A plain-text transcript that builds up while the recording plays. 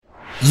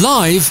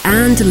Live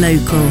and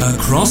local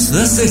across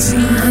the city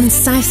and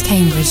South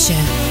Cambridgeshire.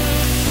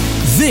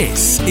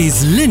 This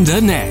is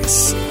Linda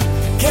Ness.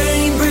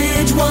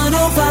 Cambridge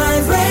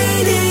 105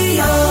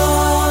 Radio.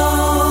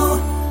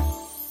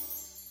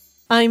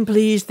 I'm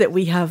pleased that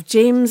we have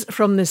James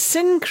from the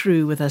SIN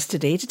Cru with us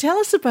today to tell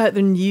us about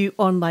the new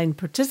online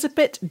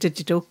participant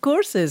digital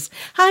courses.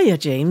 Hiya,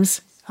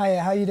 James.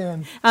 Hiya, how you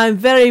doing? I'm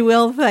very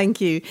well,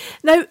 thank you.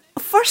 Now,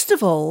 first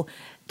of all,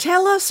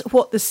 tell us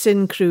what the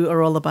SIN Cru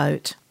are all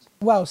about.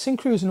 Well, SIN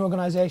Cru is an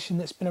organisation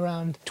that's been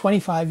around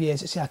 25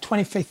 years. It's our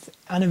 25th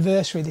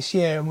anniversary this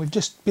year, and we've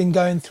just been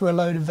going through a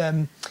load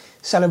of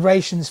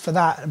celebrations for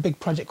that, a big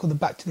project called the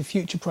Back to the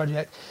Future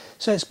project.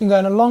 So it's been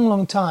going a long,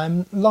 long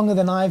time, longer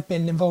than I've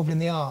been involved in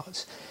the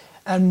arts.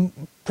 And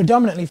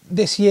predominantly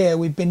this year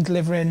we've been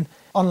delivering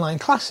online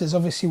classes,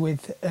 obviously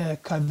with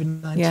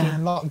COVID-19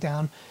 and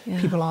lockdown.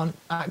 People aren't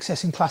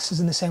accessing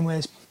classes in the same way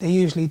as they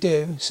usually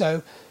do.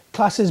 So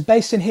classes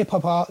based in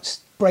hip-hop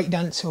arts,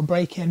 breakdance or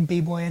break-in,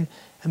 b-boying,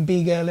 and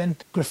b-girling,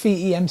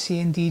 graffiti,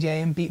 MCing,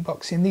 DJing,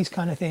 beatboxing, these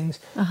kind of things,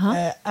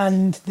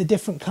 and the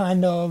different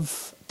kind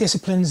of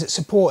disciplines that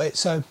support it.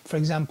 So, for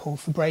example,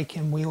 for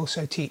breaking, we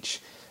also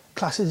teach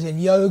classes in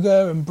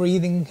yoga and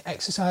breathing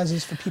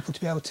exercises for people to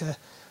be able to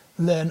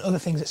learn other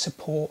things that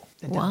support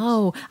the dance.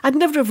 Wow, I'd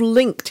never have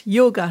linked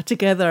yoga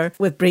together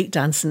with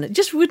breakdancing. It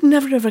just would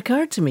never have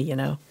occurred to me, you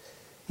know.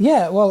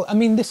 Yeah, well, I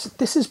mean,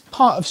 this is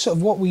part of sort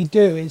of what we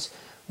do is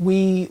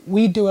we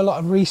do a lot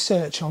of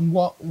research on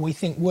what we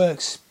think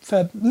works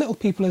for little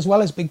people as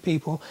well as big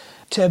people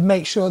to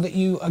make sure that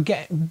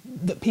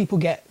that people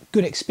get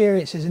good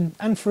experiences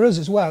and for us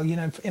as well, you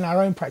know, in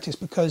our own practice,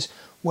 because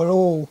we're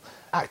all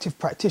active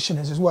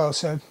practitioners as well.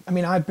 So, I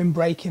mean, I've been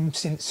breaking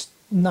since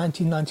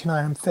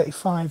 1999. I'm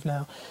 35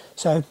 now.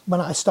 So when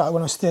I started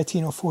when I was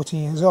 13 or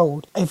 14 years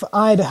old, if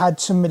I'd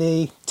had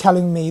somebody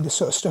telling me the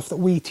sort of stuff that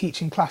we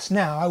teach in class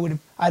now,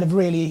 I'd have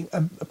really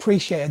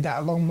appreciated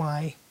that along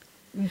my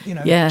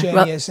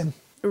journey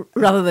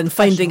rather than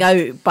finding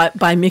out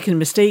by making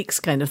mistakes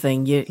kind of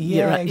thing.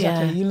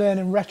 Exactly. You learn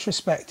in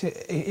retrospect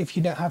if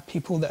you don't have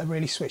people that are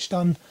really switched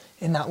on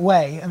in that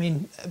way. I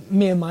mean,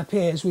 me and my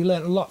peers, we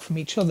learned a lot from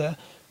each other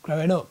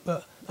growing up,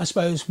 but I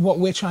suppose what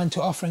we're trying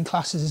to offer in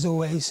classes is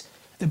always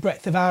the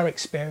breadth of our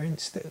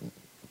experience,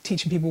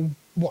 teaching people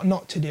what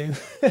not to do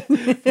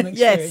from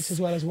experience as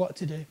well as what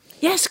to do.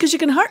 Yes, because you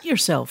can hurt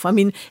yourself. I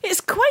mean,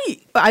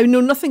 I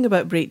know nothing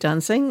about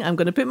breakdancing. I'm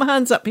going to put my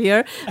hands up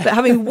here, but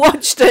having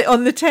watched it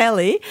on the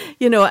telly,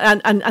 you know,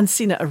 and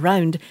seen it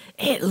around,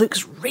 it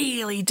looks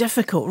really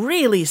difficult,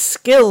 really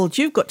skilled.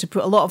 You've got to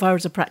put a lot of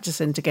hours of practice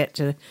in to get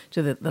to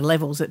the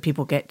levels that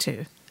people get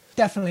to.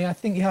 Definitely. I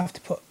think you have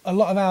to put a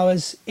lot of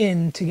hours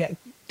in to get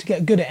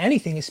good at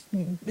anything,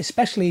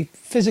 especially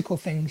physical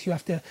things. You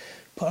have to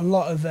put a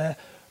lot of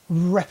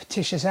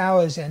repetitious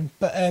hours in,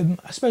 but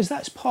I suppose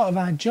that's part of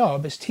our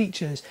job as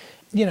teachers.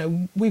 You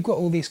know, we've got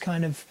all these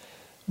kind of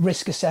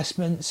risk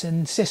assessments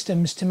and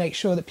systems to make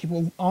sure that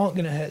people aren't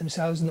going to hurt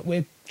themselves, and that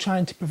we're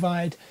trying to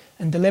provide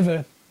and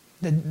deliver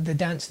the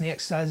dance and the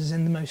exercises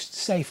in the most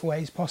safe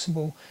ways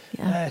possible,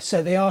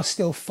 so they are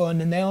still fun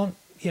and they aren't,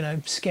 you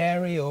know,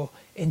 scary or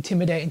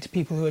intimidating to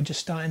people who are just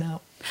starting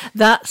out.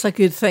 That's a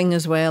good thing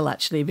as well,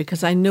 actually,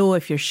 because I know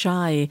if you're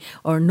shy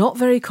or not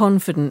very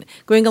confident,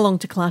 going along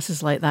to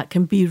classes like that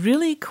can be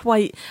really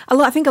I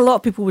think a lot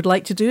of people would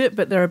like to do it,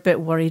 but they're a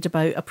bit worried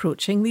about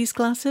approaching these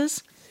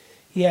classes.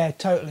 Yeah,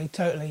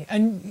 totally.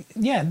 And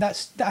yeah,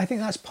 I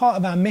think that's part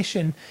of our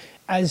mission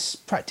as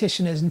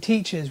practitioners and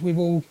teachers.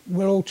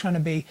 We're all trying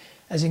to be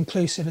as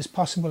inclusive as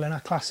possible in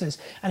our classes,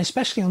 and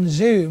especially on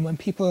Zoom when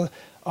people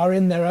are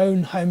in their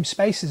own home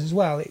spaces as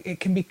well. It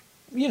can be,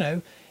 you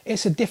know,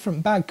 it's a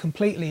different bag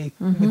completely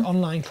with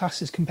online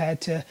classes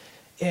compared to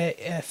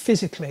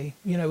physically.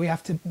 You know,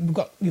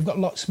 you've got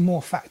lots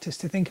more factors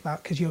to think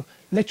about, because you're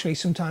literally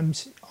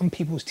sometimes on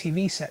people's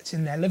TV sets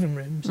in their living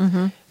rooms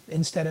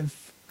instead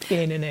of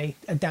being in a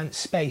dance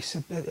space,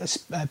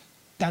 a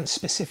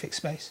dance-specific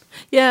space.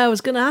 Yeah, I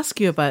was going to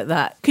ask you about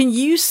that. Can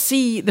you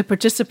see the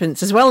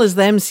participants as well as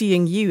them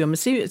seeing you? I'm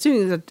assuming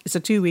it's a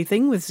two-way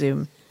thing with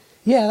Zoom.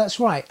 Yeah, that's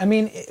right. I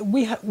mean,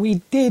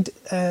 we did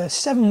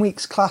 7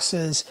 weeks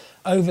classes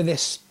over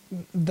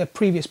the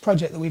previous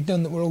project that we've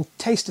done that were all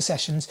taster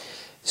sessions.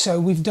 So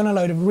we've done a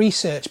load of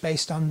research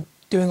based on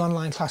doing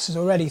online classes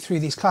already through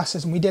these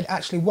classes, and we did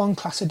actually one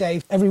class a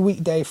day, every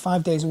weekday,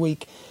 5 days a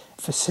week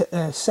for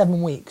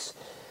 7 weeks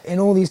in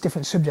all these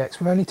different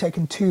subjects. We've only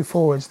taken two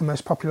forwards, the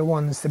most popular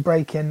ones, the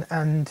break-in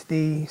and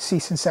the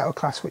cease and settle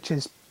class, which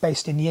is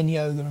based in yin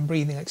yoga and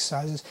breathing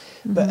exercises.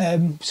 But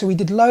so we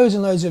did loads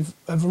and loads of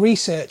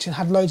research and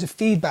had loads of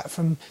feedback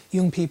from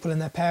young people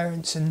and their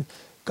parents and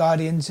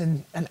guardians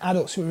and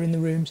adults who were in the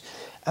rooms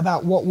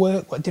about what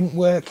worked, what didn't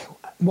work,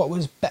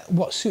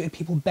 what suited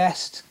people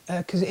best,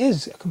 because it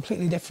is a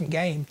completely different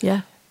game.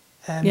 You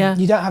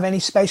don't have any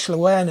spatial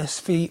awareness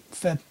for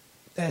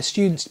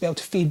students to be able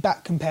to feed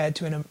back compared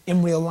to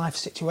in real life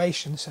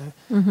situation. So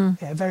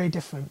very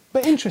different,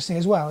 but interesting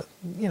as well.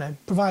 You know,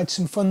 provides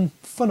some fun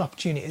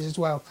opportunities as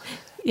well.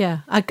 Yeah,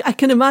 I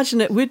can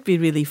imagine it would be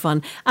really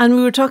fun. And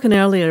we were talking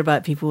earlier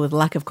about people with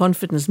lack of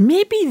confidence.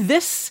 Maybe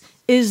this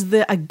is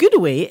a good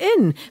way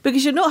in,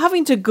 because you're not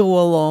having to go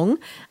along.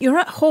 You're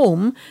at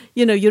home,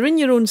 you're in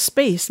your own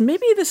space.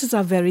 Maybe this is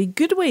a very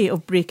good way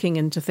of breaking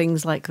into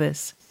things like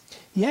this.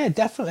 Yeah,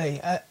 definitely.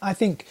 I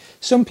think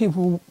some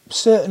people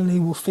certainly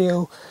will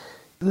feel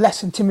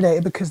less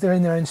intimidated because they're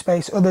in their own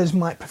space. Others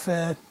might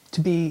prefer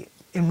to be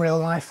in real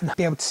life and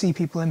be able to see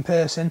people in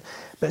person,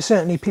 but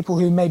certainly people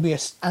who maybe are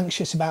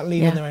anxious about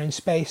leaving their own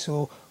space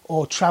or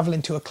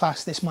travelling to a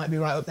class, this might be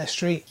right up their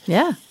street.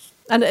 Yeah.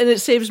 And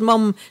it saves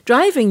mum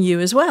driving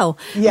you as well.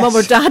 Yes. Mum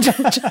or dad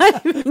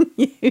driving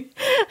you.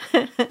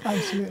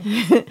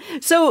 Absolutely.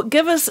 So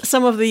give us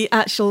some of the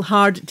actual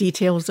hard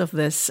details of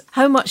this.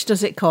 How much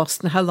does it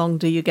cost and how long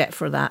do you get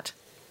for that?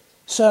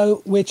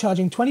 So we're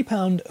charging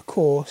 £20 a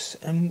course,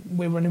 and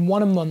we're running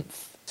one a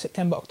month,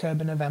 September,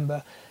 October,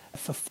 November,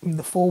 for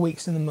the 4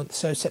 weeks in the month.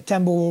 So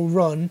September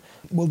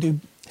we'll do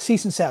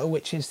Cease and Settle,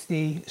 which is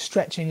the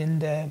stretching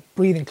and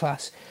breathing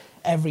class,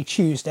 every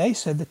Tuesday.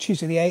 So the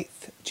Tuesday the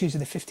 8th, Tuesday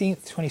the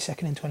 15th,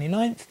 22nd and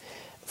 29th,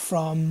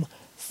 from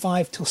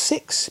 5 till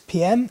 6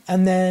 p.m.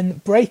 And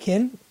then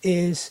break-in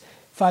is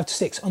 5 to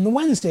 6 on the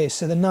Wednesdays,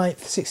 so the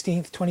 9th,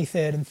 16th,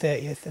 23rd and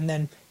 30th, and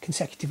then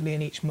consecutively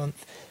in each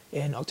month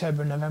in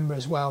October and November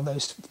as well,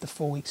 the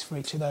 4 weeks for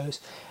each of those.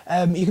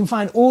 You can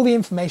find all the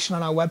information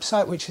on our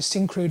website, which is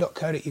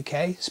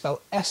sincru.co.uk,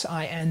 spelled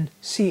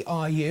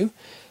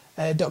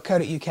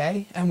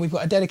sincru.co.uk, and we've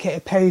got a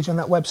dedicated page on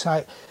that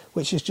website,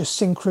 which is just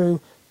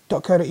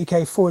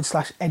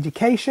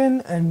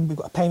sincru.co.uk/education, and we've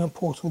got a payment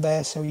portal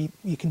there, so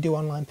you can do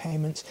online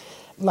payments.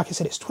 Like I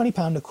said, it's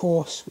 £20 a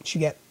course, which you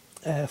get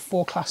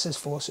 4 classes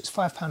for, so it's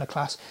 £5 a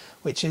class,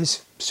 which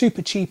is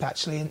super cheap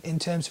actually in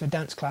terms of a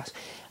dance class.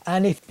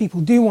 And if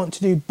people do want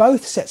to do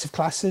both sets of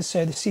classes,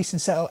 so the Cease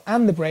and Settle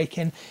and the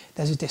Break-In,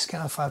 there's a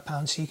discount of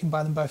 £5, so you can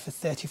buy them both for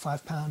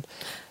 £35.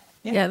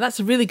 Yeah, that's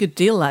a really good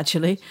deal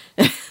actually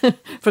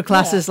for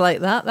classes like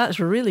that. That's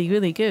really,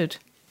 really good.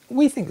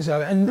 We think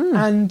so,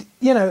 and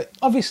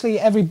obviously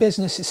every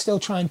business is still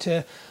trying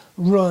to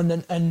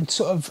run and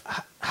sort of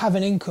have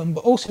an income,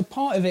 but also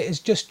part of it is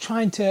just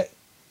trying to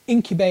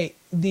incubate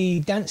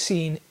the dance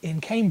scene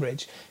in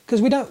Cambridge,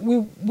 because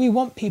we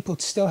want people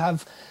to still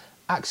have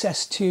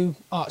access to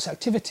arts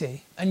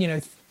activity.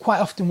 And quite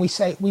often we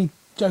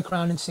joke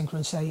around in SIN Cru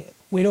and say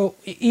we'd all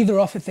either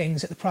offer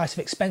things at the price of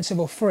expensive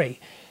or free,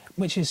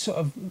 which is sort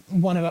of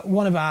one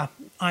of our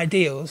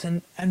ideals,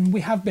 and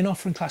we have been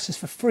offering classes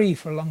for free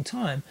for a long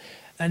time.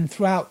 And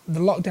throughout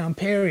the lockdown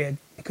period,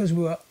 because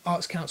we were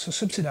Arts Council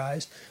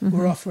subsidised, we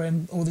were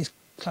offering all these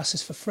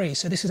classes for free.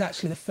 So this is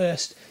actually the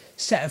first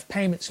set of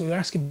payments we were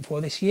asking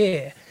for this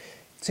year.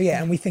 So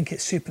yeah, and we think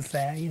it's super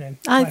fair.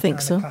 I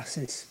think so.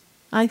 Classes.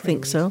 I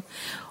think so.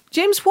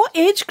 James, what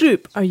age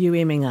group are you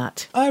aiming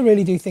at? I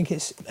really do think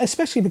it's,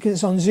 especially because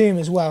it's on Zoom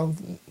as well.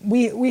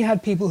 We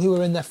had people who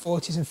were in their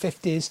 40s and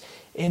 50s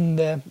in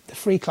the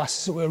free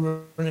classes that we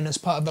were running as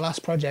part of the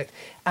last project,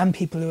 and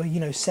people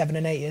who are 7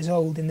 and 8 years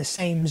old in the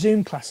same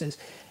Zoom classes.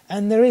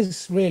 And there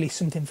is really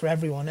something for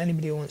everyone,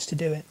 anybody who wants to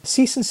do it.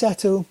 Cease and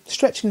Settle,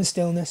 Stretching and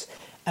Stillness,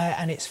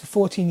 and it's for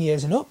 14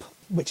 years and up,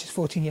 which is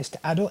 14 years to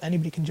adult,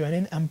 anybody can join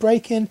in. And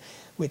Break-In,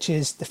 which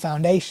is the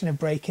foundation of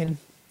Break-In,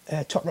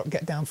 Top Rock,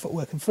 Get Down,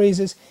 Footwork and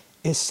Freezers,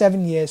 is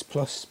 7 years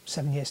plus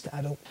 7 years to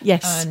adult.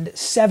 Yes. And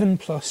 7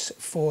 plus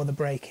for the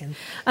Break-In.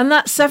 And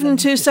that's 7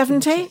 to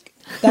 70?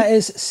 That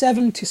is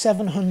 7 to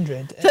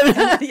 700.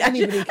 Anybody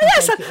can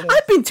Yes, take it.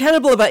 I've been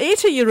terrible about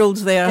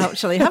 80-year-olds there,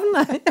 actually, haven't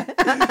I?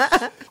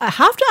 I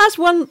have to ask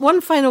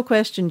one final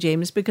question,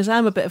 James, because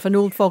I'm a bit of an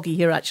old fogey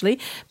here,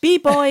 actually.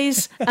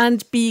 B-boys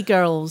and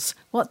B-girls.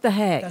 What the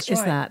heck That's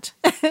is right.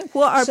 that?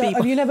 What are B-boys?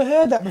 Have you never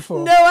heard that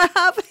before? No, I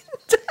haven't.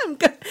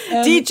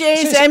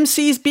 DJs,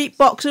 MCs,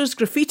 beatboxers,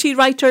 graffiti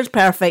writers,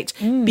 perfect.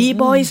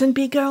 B-boys and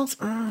B-girls.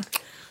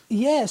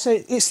 Yeah,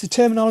 so it's the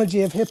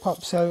terminology of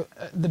hip-hop. So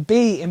the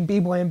B in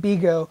B-boy and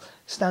B-girl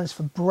stands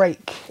for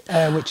break,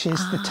 which is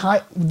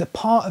the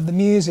part of the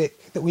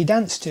music that we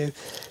dance to.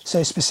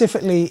 So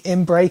specifically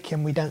in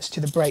breaking, we dance to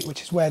the break,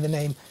 which is where the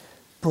name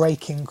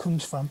breaking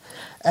comes from.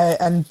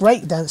 And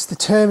breakdance,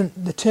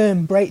 the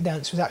term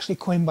breakdance was actually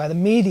coined by the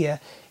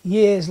media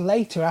years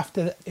later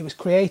after it was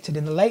created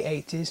in the late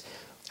 80s.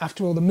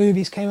 After all the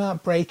movies came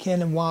out,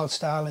 Breakin' and Wild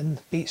Style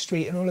and Beat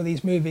Street and all of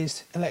these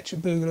movies,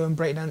 Electric Boogaloo and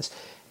Breakdance,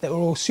 that were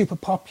all super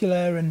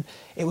popular, and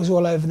it was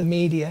all over the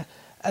media.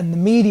 And the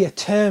media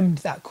termed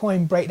that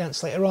coin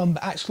breakdance later on,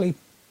 but actually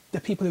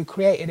the people who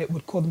created it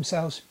would call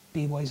themselves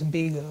B-boys and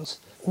B-girls.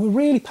 We're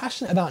really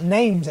passionate about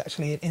names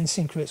actually in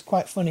SIN Cru. It's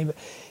quite funny, but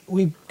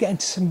we get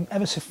into some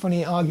ever so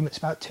funny arguments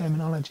about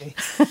terminology.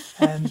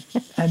 And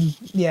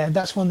yeah,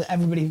 that's one that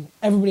everybody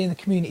in the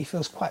community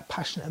feels quite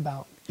passionate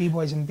about,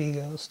 B-boys and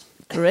B-girls.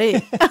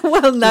 Great.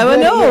 Well, now I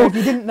know. Yeah, if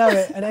you didn't know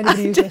it, and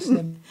anybody who's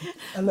listening,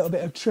 a little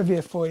bit of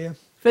trivia for you.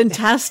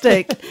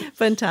 Fantastic,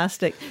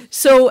 fantastic.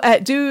 So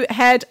do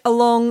head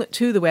along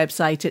to the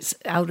website.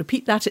 I'll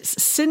repeat that. It's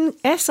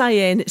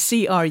SINCRU,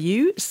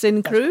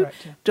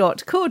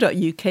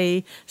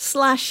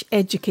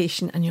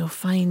 sincru.co.uk/education, and you'll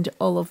find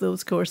all of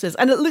those courses.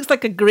 And it looks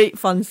like a great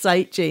fun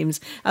site,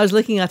 James. I was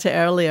looking at it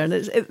earlier, and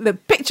the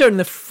picture in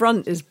the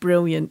front is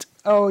brilliant.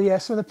 Oh yeah,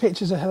 some of the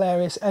pictures are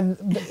hilarious, and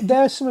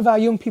there are some of our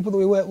young people that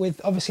we work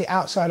with, obviously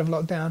outside of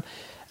lockdown.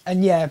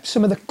 And yeah,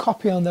 some of the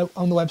copy on the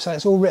website,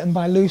 it's all written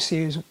by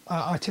Lucy, who's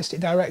our artistic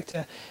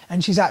director,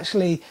 and she's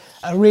actually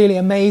a really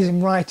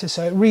amazing writer.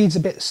 So it reads a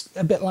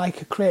bit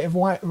like a creative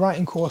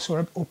writing course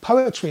or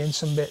poetry in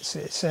some bits.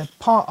 It's a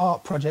part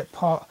art project,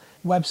 part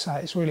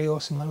website. It's really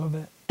awesome. I love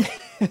it.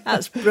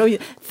 That's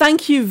brilliant.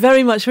 Thank you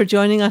very much for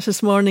joining us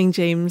this morning,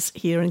 James,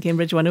 here on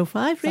Cambridge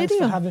 105 Radio.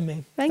 Thanks for having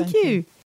me. Thank you.